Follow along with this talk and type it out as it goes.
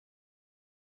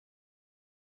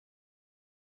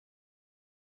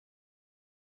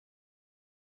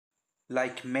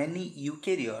Like many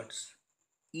eukaryotes,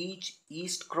 each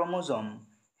yeast chromosome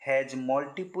has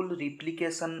multiple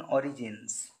replication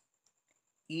origins.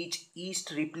 Each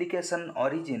yeast replication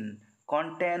origin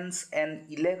contains an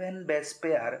 11 base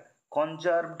pair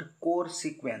conserved core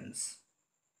sequence.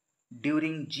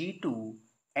 During G2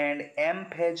 and M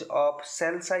phase of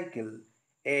cell cycle,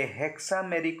 a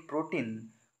hexameric protein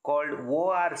called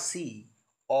ORC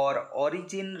or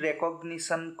origin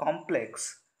recognition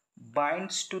complex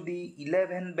binds to the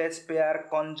 11 base pair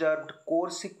conserved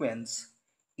core sequence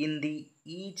in the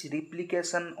each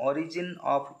replication origin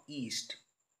of yeast.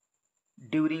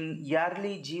 During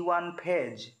early G1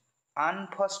 phase,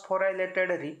 unphosphorylated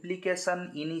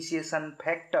replication initiation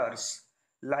factors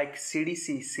like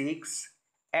CDC6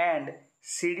 and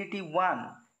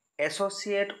CDT1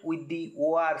 associate with the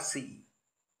ORC.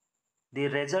 The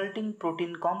resulting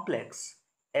protein complex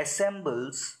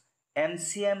assembles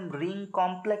MCM ring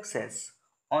complexes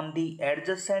on the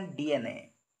adjacent DNA.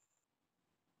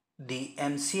 The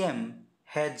MCM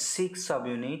has 6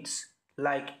 subunits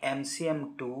like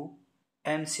MCM2,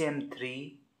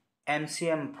 MCM3,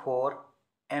 MCM4,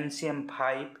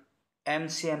 MCM5,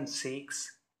 MCM6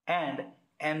 and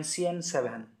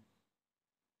MCM7.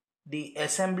 The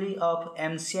assembly of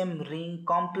MCM ring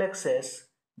complexes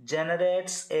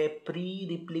generates a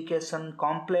pre-replication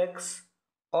complex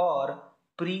or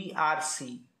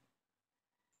pre-RC.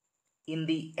 In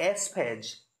the S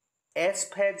phase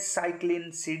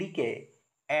cyclin CDK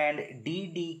and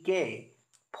DDK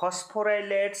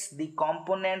phosphorylates the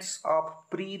components of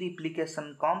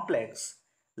pre-replication complex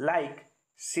like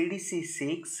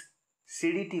CDC6,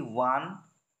 CDT1,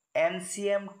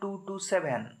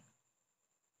 MCM227.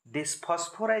 This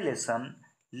phosphorylation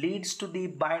leads to the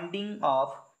binding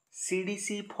of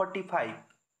CDC45.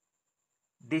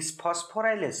 This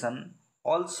phosphorylation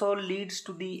also leads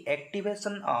to the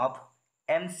activation of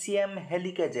MCM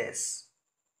helicases.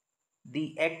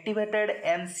 The activated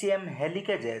MCM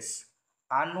helicases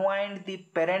unwind the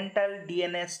parental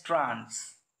DNA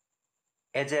strands.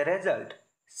 As a result,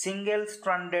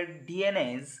 single-stranded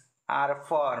DNAs are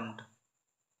formed.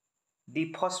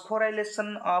 The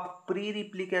phosphorylation of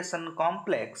pre-replication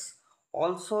complex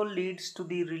also leads to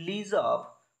the release of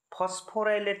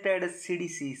phosphorylated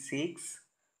CDC6,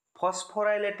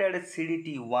 phosphorylated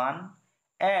CDT1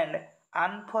 and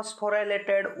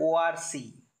unphosphorylated ORC.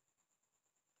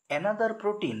 Another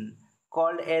protein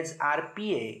called as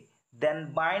RPA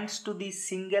then binds to the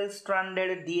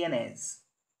single-stranded DNAs.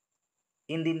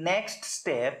 In the next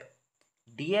step,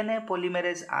 DNA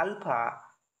polymerase alpha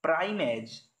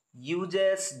primase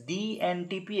uses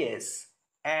D-NTPase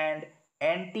and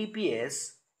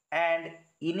NTPase and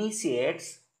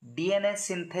initiates DNA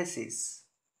synthesis.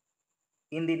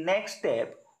 In the next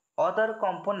step, other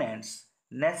components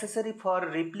necessary for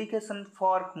replication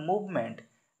fork movement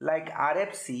like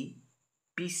RFC,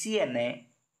 PCNA,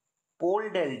 pole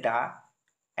delta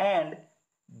and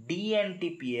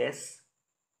DNTPase,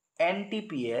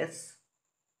 NTPase,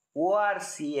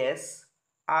 ORCS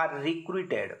are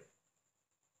recruited.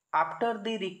 After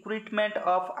the recruitment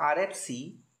of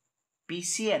RFC,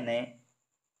 PCNA,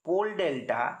 pole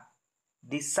delta,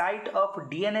 the site of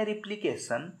DNA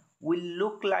replication will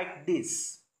look like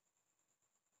this.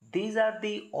 These are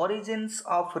the origins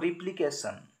of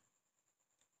replication.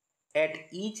 At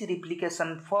each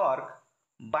replication fork,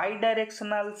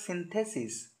 bidirectional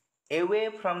synthesis away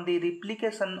from the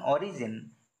replication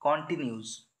origin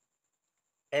continues.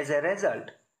 As a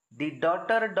result, the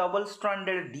daughter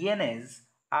double-stranded DNAs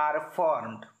are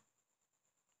formed.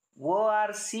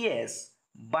 ORCS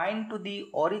bind to the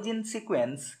origin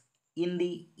sequence in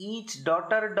the each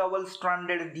daughter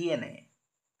double-stranded DNA.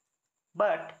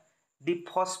 But the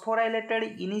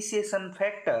phosphorylated initiation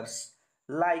factors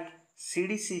like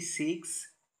CDC6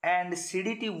 and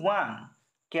CDT1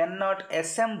 cannot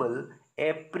assemble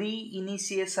a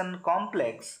pre-initiation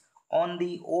complex on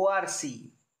the ORC.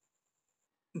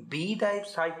 B-type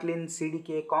cyclin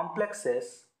CDK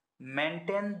complexes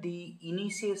maintain the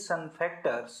initiation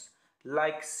factors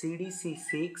like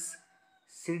CDC6,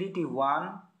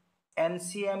 CDT1,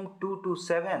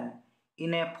 MCM227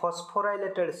 in a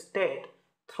phosphorylated state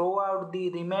throughout the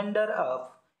remainder of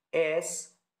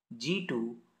S,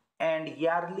 G2 and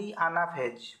early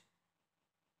anaphase.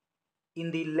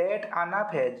 In the late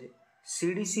anaphase,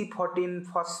 CDC14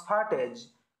 phosphatase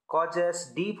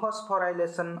causes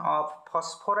dephosphorylation of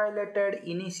phosphorylated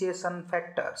initiation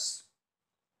factors.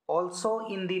 Also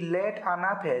in the late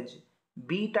anaphase,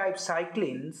 B-type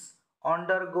cyclins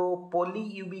undergo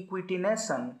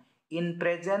polyubiquitination in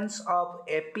presence of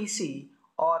APC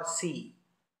or C.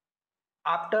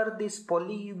 After this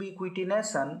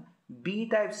polyubiquitination,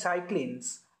 B-type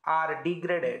cyclins are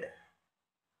degraded.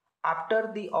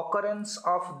 After the occurrence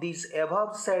of these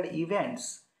above said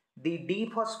events, the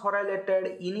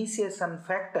dephosphorylated initiation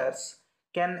factors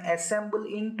can assemble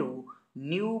into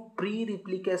new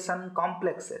pre-replication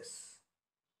complexes.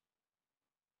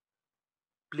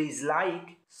 Please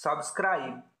like,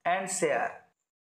 subscribe and share.